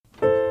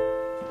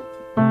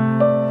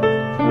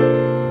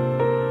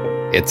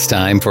It's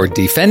time for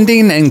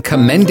Defending and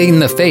Commending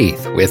the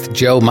Faith with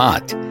Joe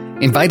Mott,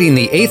 inviting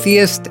the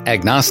atheist,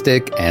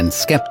 agnostic, and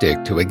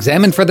skeptic to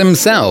examine for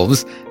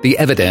themselves the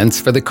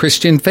evidence for the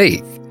Christian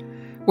faith.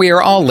 We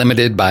are all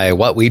limited by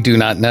what we do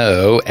not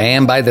know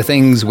and by the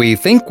things we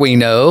think we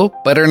know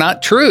but are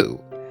not true.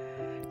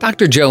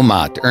 Dr. Joe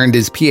Mott earned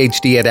his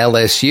PhD at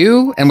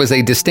LSU and was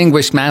a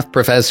distinguished math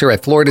professor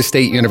at Florida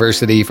State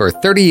University for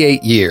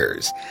 38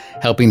 years,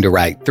 helping to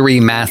write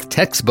 3 math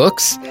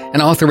textbooks and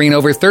authoring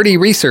over 30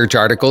 research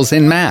articles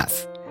in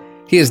math.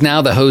 He is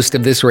now the host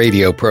of this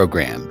radio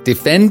program,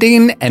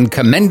 Defending and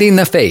Commending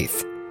the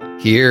Faith.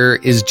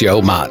 Here is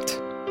Joe Mott.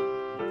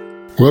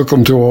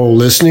 Welcome to all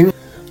listening.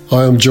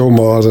 I am Joe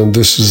Mott, and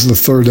this is the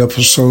 3rd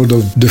episode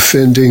of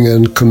Defending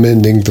and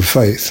Commending the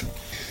Faith.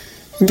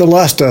 In the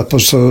last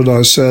episode,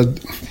 I said,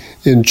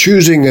 in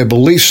choosing a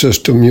belief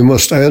system, you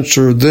must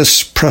answer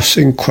this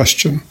pressing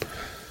question.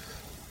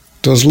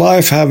 Does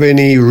life have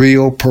any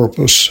real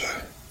purpose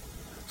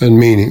and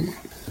meaning?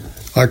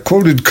 I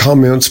quoted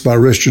comments by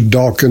Richard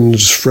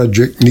Dawkins,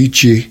 Friedrich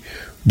Nietzsche,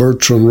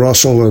 Bertrand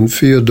Russell, and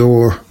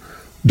Fyodor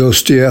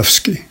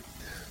Dostoevsky.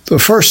 The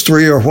first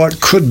 3 are what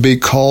could be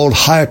called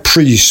high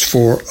priests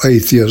for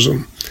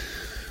atheism,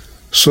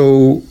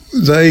 so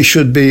they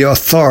should be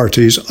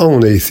authorities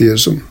on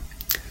atheism.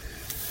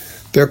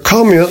 Their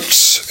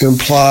comments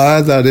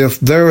imply that if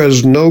there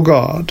is no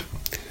God,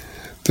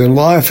 then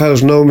life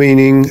has no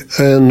meaning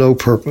and no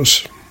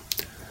purpose.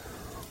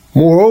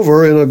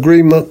 Moreover, in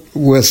agreement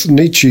with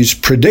Nietzsche's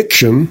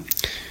prediction,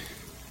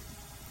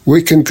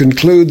 we can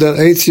conclude that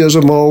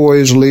atheism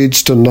always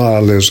leads to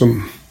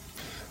nihilism.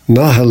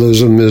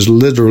 Nihilism is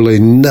literally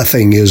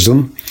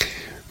nothingism,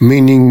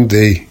 meaning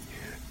the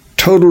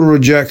total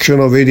rejection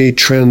of any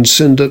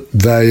transcendent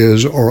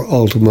values or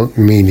ultimate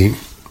meaning.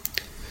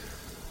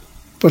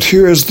 But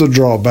here is the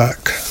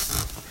drawback.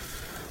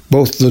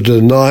 Both the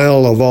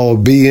denial of all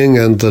being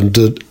and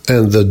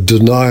the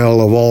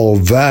denial of all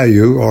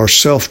value are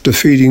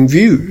self-defeating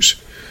views.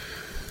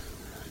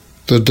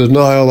 The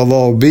denial of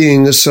all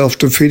being is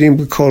self-defeating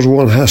because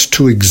one has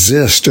to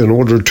exist in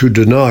order to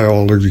deny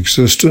all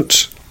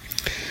existence.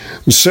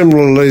 And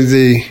similarly,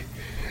 the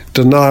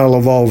denial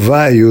of all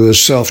value is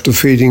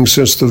self-defeating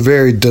since the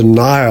very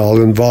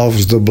denial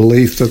involves the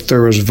belief that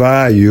there is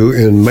value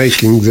in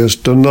making this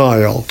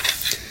denial.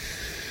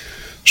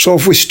 So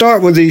if we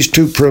start with these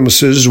 2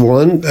 premises,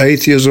 1,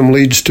 atheism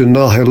leads to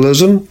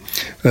nihilism,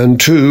 and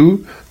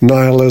 2,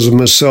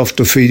 nihilism is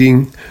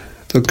self-defeating,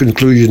 the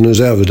conclusion is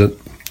evident.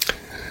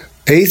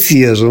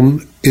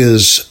 Atheism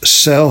is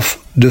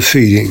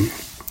self-defeating.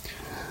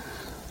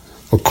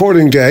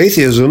 According to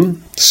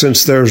atheism,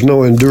 since there is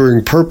no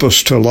enduring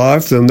purpose to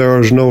life, then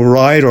there is no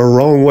right or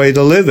wrong way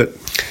to live it.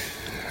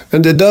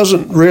 And it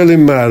doesn't really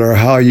matter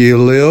how you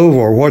live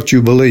or what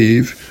you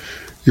believe.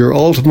 Your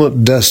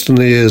ultimate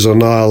destiny is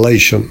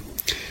annihilation.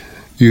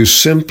 You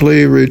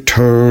simply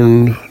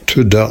return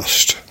to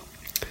dust.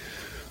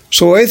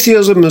 So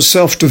atheism is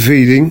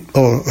self-defeating,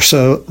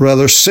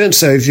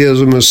 since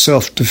atheism is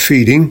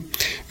self-defeating,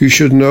 you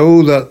should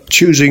know that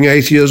choosing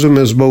atheism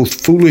is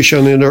both foolish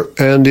and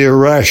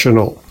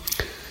irrational.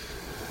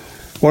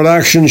 What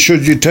action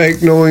should you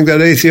take knowing that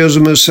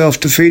atheism is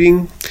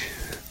self-defeating?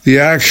 The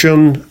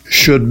action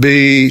should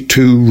be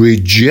to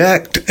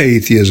reject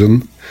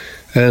atheism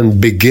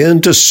and begin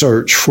to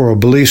search for a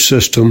belief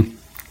system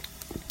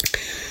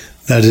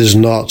that is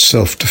not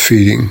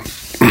self-defeating.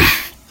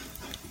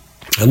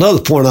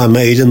 Another point I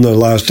made in the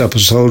last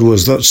episode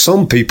was that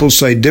some people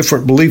say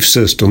different belief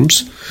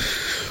systems,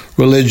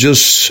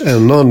 religious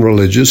and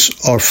non-religious,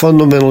 are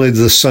fundamentally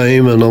the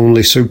same and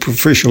only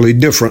superficially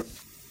different.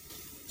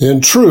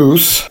 In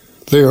truth,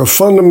 they are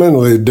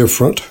fundamentally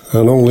different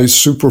and only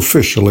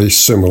superficially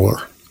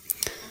similar.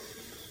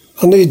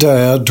 I need to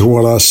add to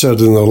what I said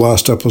in the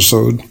last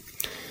episode.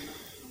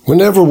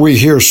 Whenever we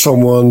hear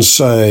someone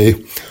say,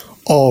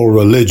 all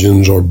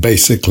religions are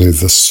basically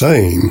the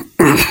same,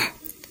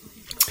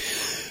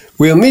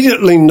 we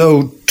immediately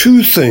know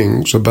 2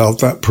 things about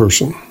that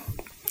person.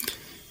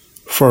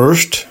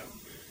 First,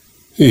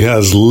 he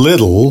has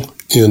little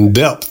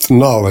in-depth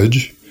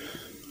knowledge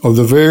of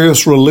the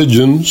various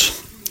religions.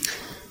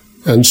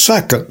 And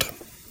second,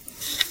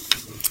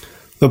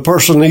 the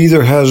person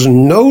either has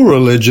no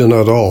religion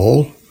at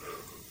all,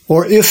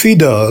 or if he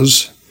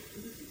does,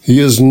 he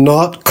is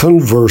not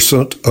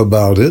conversant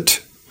about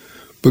it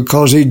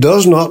because he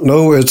does not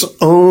know its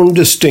own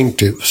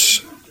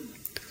distinctives.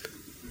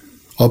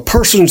 A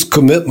person's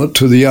commitment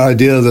to the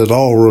idea that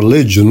all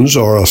religions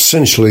are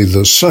essentially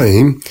the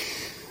same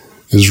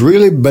is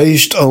really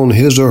based on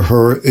his or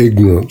her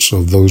ignorance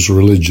of those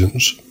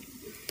religions.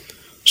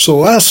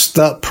 So ask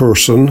that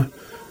person,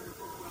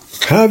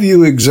 have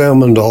you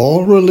examined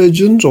all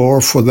religions,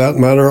 or for that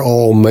matter,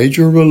 all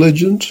major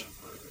religions?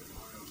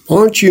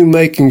 Aren't you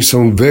making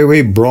some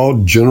very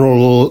broad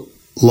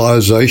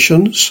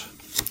generalizations?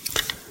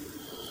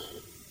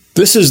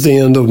 This is the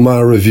end of my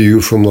review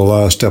from the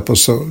last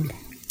episode.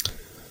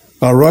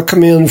 I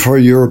recommend for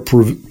your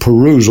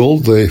perusal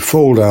the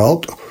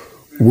fold-out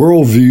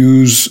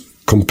Worldviews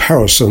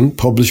Comparison,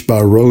 published by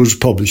Rose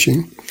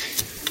Publishing.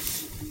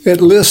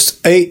 It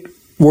lists 8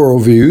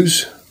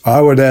 worldviews.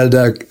 I would add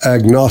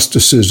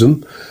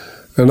agnosticism,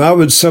 and I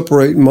would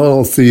separate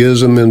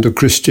monotheism into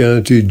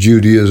Christianity,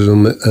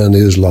 Judaism, and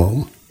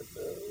Islam.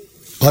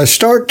 I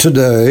start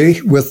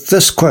today with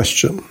this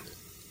question.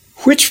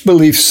 Which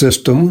belief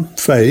system,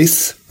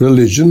 faith,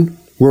 religion,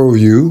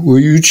 worldview will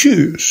you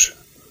choose?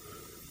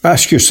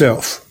 Ask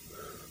yourself,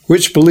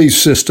 which belief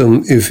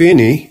system, if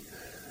any,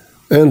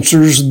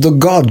 answers the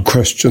God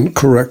question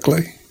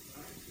correctly?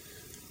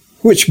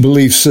 Which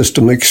belief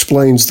system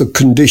explains the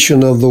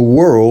condition of the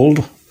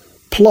world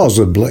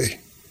plausibly?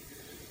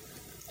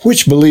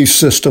 Which belief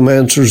system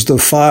answers the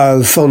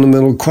 5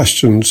 fundamental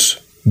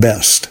questions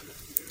best?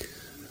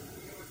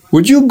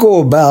 Would you go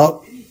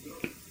about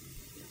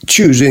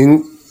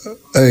choosing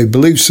a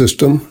belief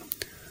system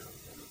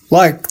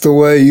like the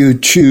way you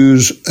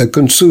choose a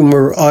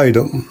consumer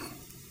item?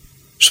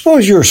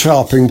 Suppose you're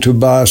shopping to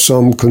buy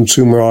some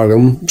consumer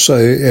item,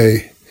 say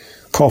a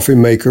coffee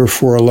maker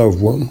for a loved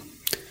one.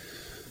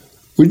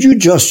 Would you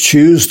just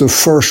choose the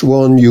first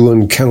one you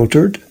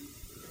encountered?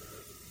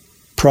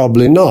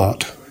 Probably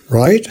not,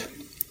 right?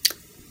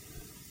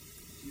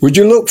 Would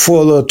you look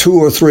for the 2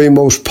 or 3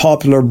 most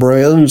popular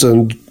brands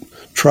and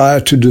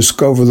try to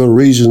discover the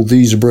reason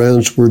these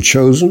brands were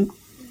chosen?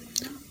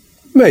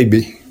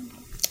 Maybe.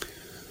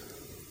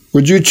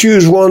 Would you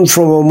choose one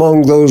from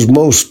among those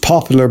most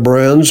popular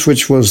brands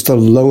which was the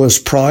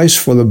lowest price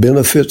for the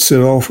benefits it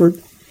offered?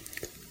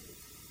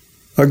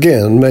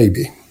 Again,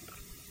 maybe.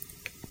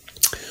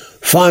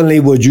 Finally,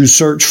 would you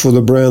search for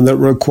the brand that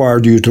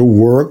required you to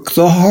work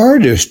the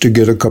hardest to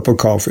get a cup of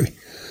coffee?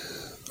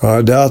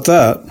 I doubt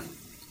that.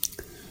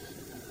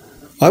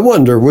 I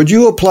wonder, would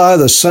you apply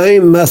the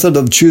same method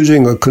of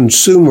choosing a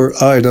consumer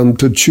item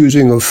to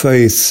choosing a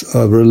faith,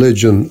 a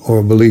religion, or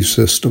a belief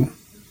system?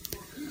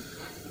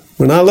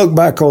 When I look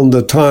back on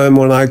the time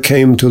when I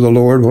came to the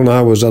Lord when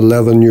I was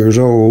 11 years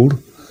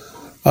old,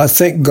 I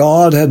think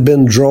God had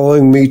been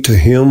drawing me to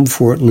Him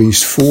for at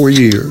least 4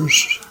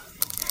 years.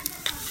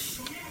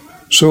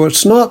 So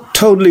it's not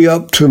totally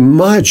up to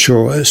my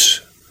choice.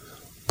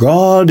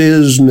 God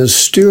is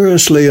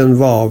mysteriously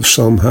involved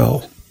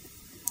somehow.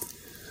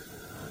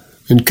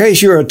 In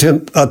case you're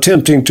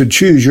attempting to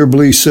choose your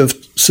belief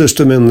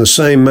system in the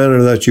same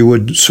manner that you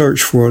would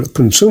search for a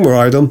consumer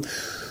item,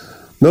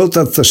 note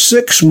that the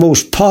 6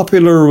 most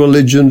popular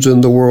religions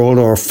in the world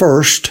are: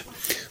 first,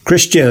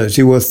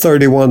 Christianity with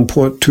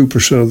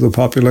 31.2% of the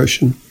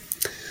population.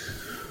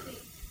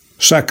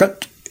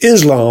 Second,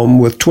 Islam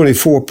with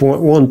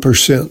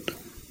 24.1%.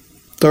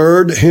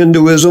 Third,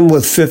 Hinduism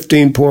with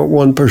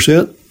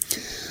 15.1%.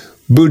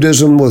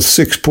 Buddhism with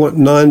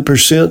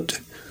 6.9%.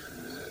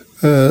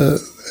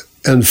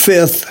 And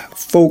fifth,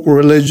 folk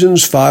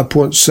religions,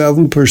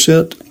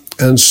 5.7%.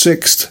 And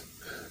sixth,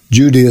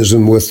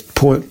 Judaism with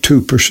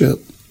 0.2%.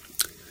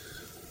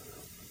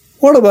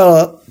 What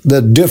about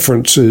the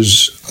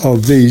differences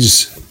of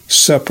these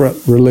separate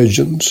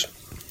religions?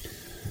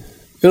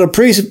 In a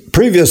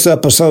previous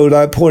episode,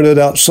 I pointed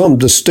out some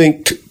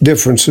distinct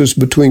differences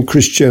between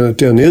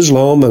Christianity and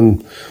Islam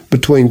and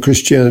between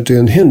Christianity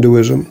and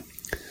Hinduism.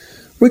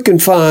 We can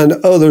find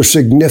other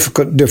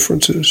significant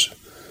differences.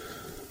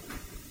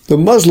 The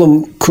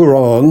Muslim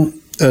Quran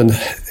and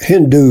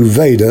Hindu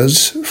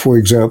Vedas, for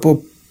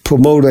example,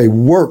 promote a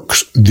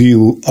works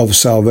view of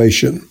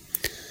salvation,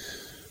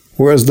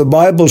 whereas the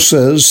Bible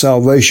says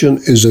salvation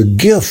is a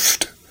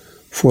gift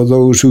for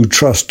those who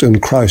trust in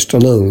Christ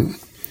alone.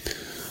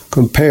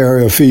 Compare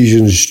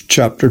Ephesians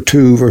chapter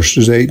 2,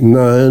 verses 8 and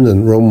 9,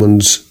 and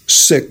Romans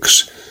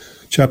 6,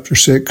 chapter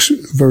 6,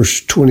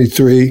 verse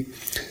 23,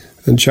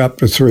 and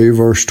chapter 3,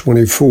 verse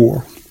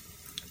 24.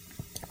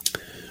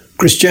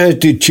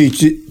 Christianity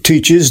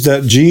teaches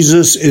that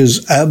Jesus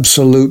is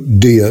absolute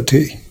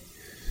deity.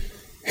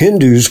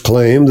 Hindus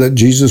claim that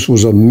Jesus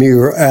was a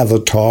mere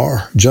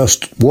avatar,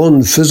 just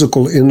one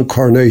physical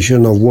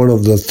incarnation of one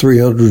of the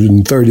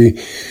 330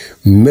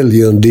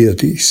 million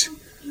deities.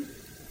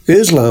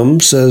 Islam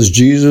says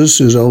Jesus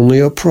is only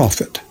a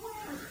prophet.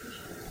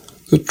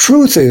 The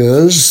truth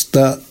is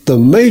that the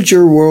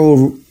major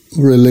world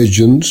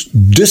religions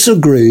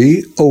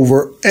disagree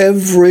over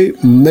every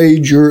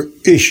major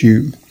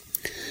issue,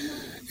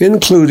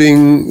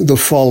 including the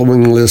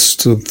following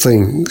list of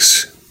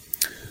things.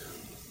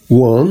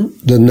 1,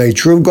 the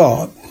nature of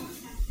God.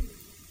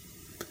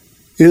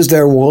 Is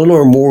there one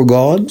or more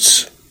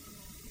gods?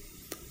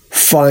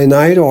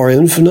 Finite or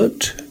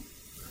infinite?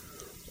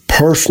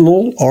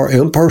 Personal or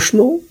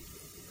impersonal?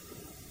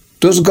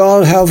 Does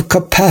God have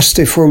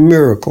capacity for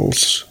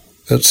miracles,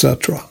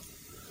 etc.?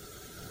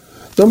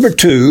 Number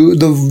 2,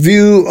 the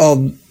view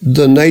of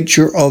the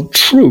nature of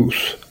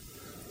truth.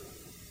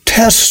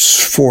 Tests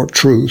for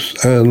truth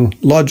and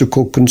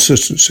logical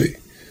consistency.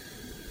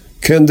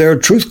 Can their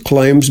truth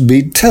claims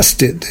be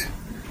tested?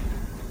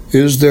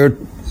 Is their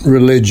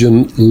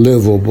religion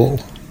livable?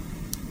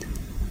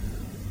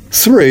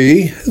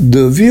 3,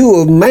 the view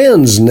of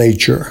man's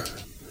nature,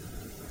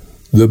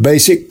 the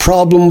basic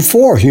problem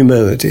for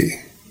humanity.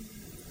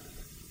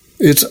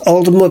 its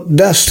ultimate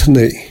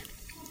destiny,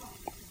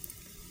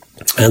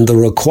 and the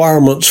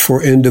requirements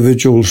for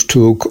individuals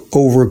to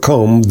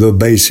overcome the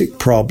basic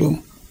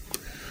problem.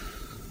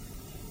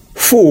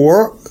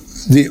 4,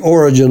 the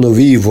origin of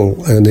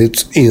evil and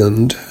its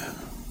end.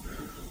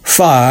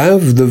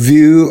 5, the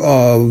view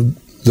of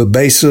the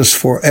basis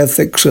for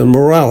ethics and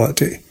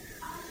morality.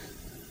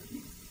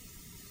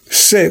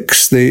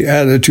 6, the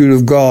attitude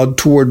of God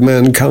toward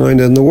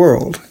mankind and the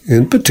world,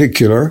 in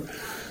particular,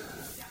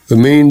 the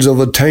means of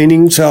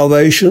attaining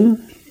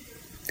salvation,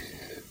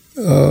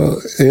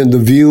 in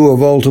the view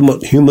of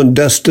ultimate human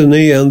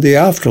destiny and the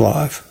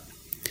afterlife.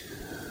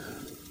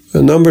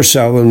 And number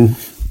 7,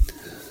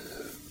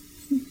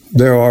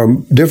 there are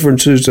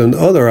differences in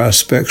other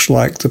aspects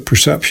like the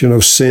perception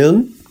of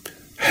sin,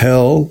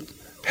 hell,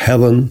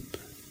 heaven,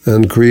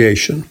 and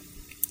creation.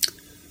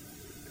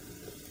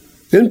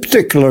 In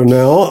particular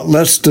now,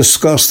 let's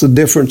discuss the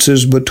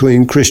differences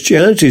between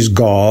Christianity's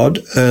God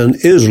and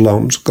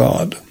Islam's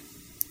God.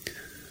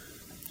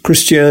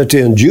 Christianity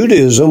and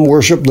Judaism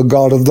worship the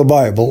God of the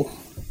Bible,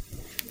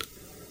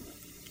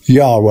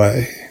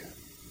 Yahweh,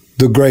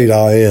 the great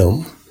I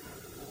am,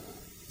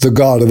 the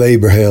God of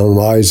Abraham,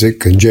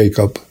 Isaac, and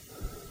Jacob.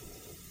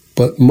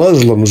 But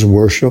Muslims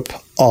worship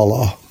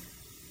Allah.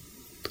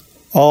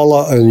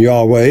 Allah and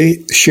Yahweh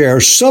share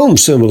some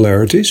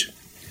similarities.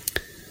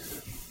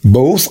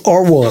 Both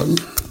are one,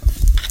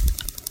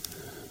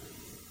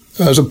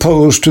 as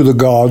opposed to the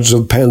gods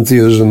of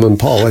pantheism and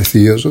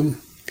polytheism.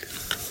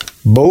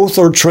 Both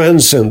are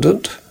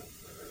transcendent,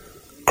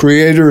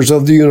 creators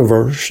of the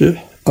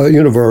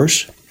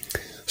universe,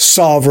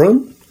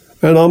 sovereign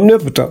and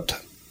omnipotent.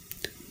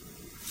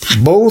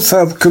 Both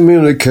have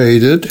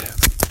communicated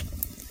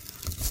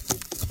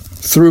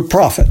through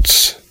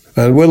prophets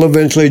and will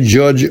eventually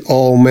judge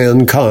all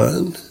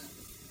mankind.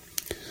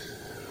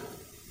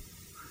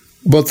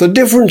 But the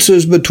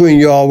differences between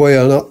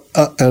Yahweh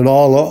and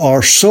Allah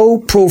are so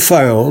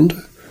profound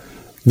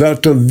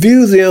that to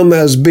view them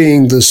as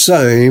being the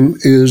same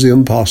is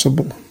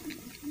impossible.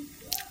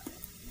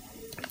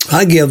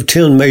 I give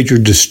 10 major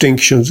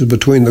distinctions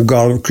between the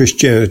God of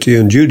Christianity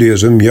and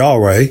Judaism,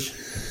 Yahweh,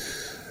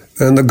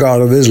 and the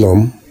God of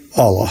Islam,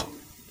 Allah.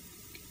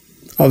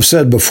 I've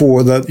said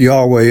before that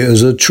Yahweh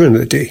is a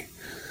trinity,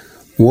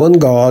 one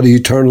God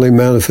eternally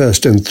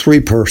manifest in 3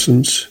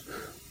 persons,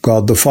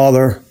 God the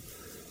Father,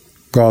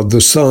 God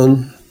the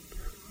Son,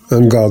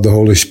 and God the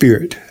Holy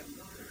Spirit.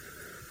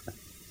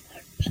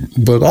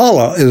 But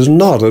Allah is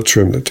not a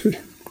trinity.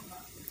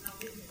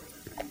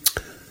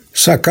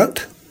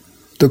 Second,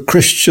 the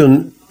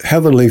Christian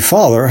Heavenly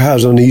Father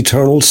has an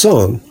eternal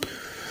Son.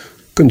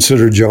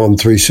 Consider John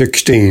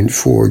 3:16,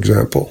 for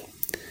example.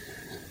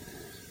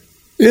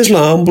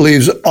 Islam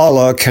believes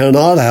Allah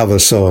cannot have a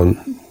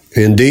son.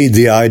 Indeed,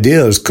 the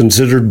idea is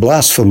considered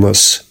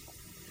blasphemous.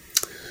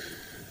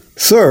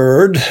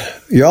 Third,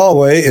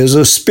 Yahweh is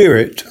a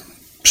spirit.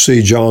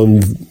 See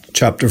John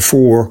chapter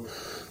 4,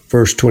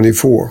 verse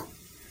 24.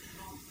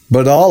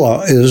 But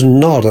Allah is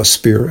not a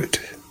spirit.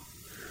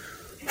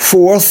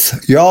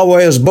 Fourth,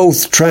 Yahweh is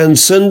both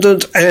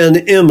transcendent and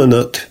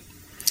immanent.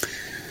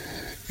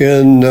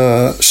 In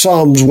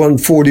Psalms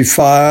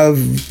 145,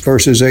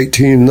 verses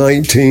 18 and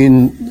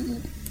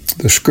 19,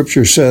 the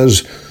scripture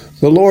says,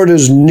 "The Lord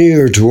is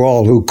near to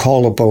all who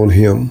call upon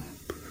him,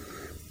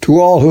 to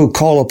all who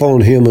call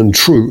upon him in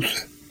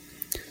truth.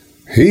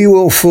 He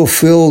will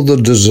fulfill the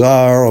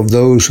desire of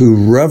those who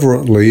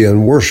reverently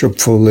and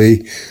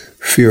worshipfully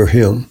fear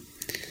him.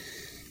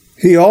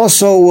 He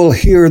also will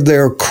hear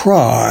their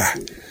cry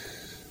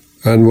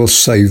and will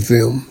save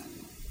them."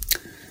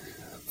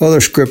 Other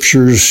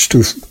scriptures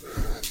to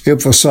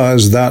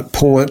emphasize that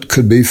point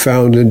could be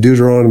found in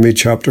Deuteronomy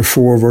chapter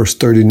 4, verse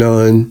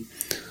 39,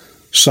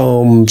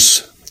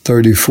 Psalms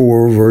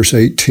 34, verse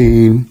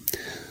 18,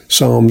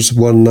 Psalms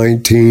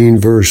 119,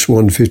 verse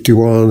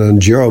 151,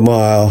 and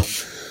Jeremiah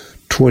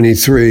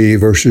 23,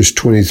 verses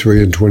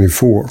 23 and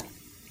 24.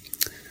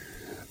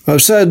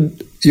 I've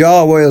said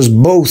Yahweh is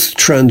both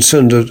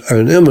transcendent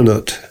and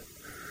immanent,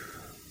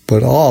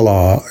 but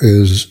Allah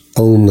is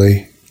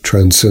only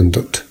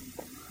transcendent.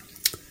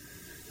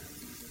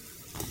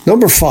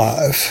 Number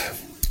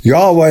 5,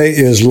 Yahweh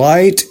is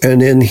light,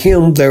 and in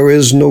him there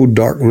is no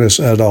darkness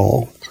at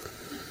all.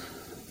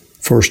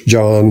 1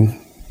 John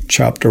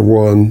chapter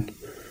 1,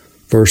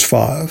 verse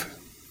 5.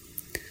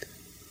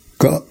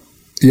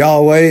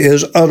 Yahweh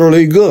is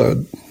utterly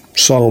good.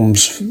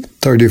 Psalms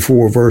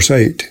 34, verse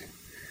 8.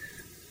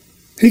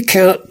 He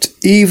can't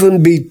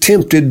even be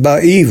tempted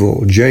by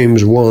evil.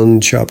 James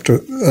 1,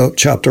 chapter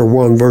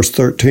 1, verse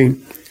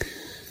 13.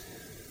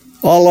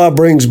 Allah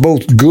brings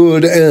both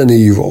good and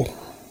evil.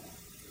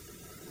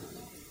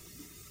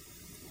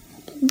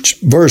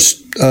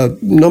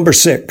 Number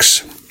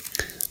 6.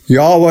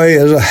 Yahweh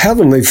is a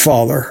heavenly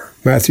Father.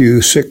 Matthew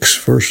 6,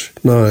 verse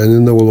 9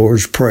 in the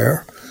Lord's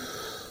Prayer.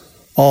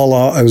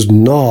 Allah is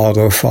not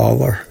a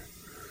father.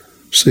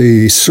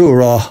 See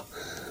Surah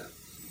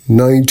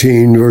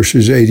 19,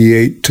 verses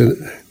 88 to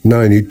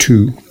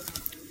 92.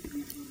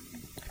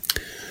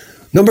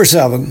 Number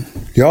 7,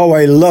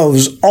 Yahweh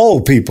loves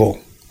all people,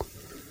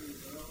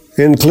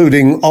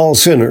 including all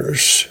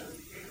sinners.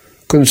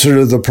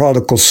 Consider the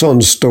prodigal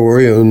son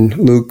story in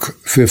Luke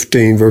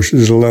 15,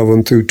 verses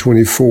 11 through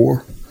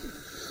 24.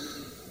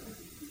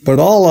 But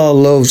Allah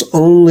loves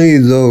only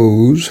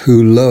those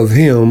who love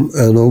Him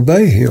and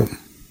obey Him.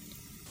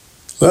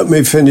 Let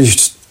me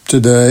finish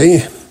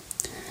today.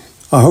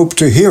 I hope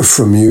to hear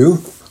from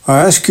you. I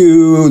ask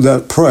you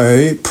that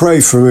pray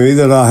for me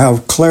that I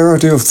have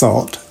clarity of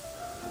thought,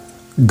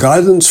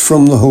 guidance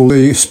from the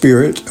Holy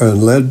Spirit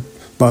and led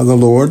by the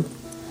Lord.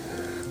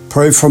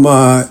 Pray for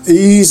my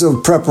ease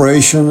of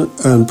preparation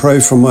and pray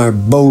for my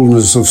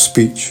boldness of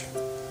speech.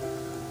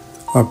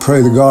 I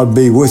pray that God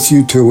be with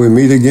you till we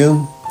meet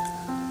again.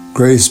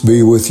 Grace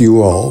be with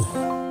you all.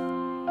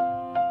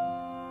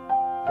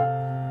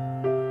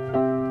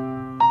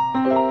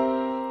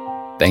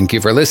 Thank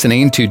you for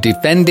listening to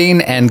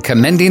Defending and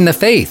Commending the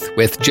Faith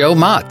with Joe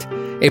Mott,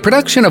 a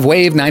production of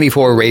Wave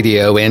 94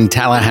 Radio in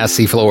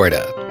Tallahassee,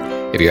 Florida.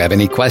 If you have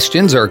any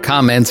questions or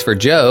comments for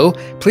Joe,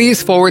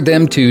 please forward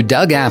them to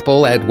Doug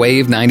Apple at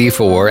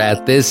Wave94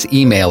 at this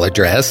email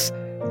address,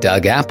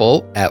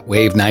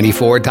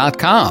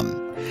 dougapple@wave94.com.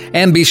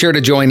 And be sure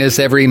to join us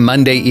every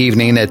Monday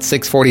evening at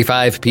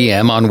 6:45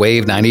 p.m. on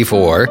Wave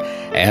 94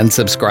 and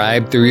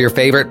subscribe through your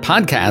favorite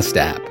podcast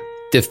app.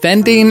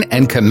 Defending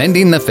and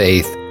Commending the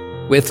Faith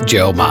with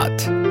Joe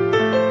Mott.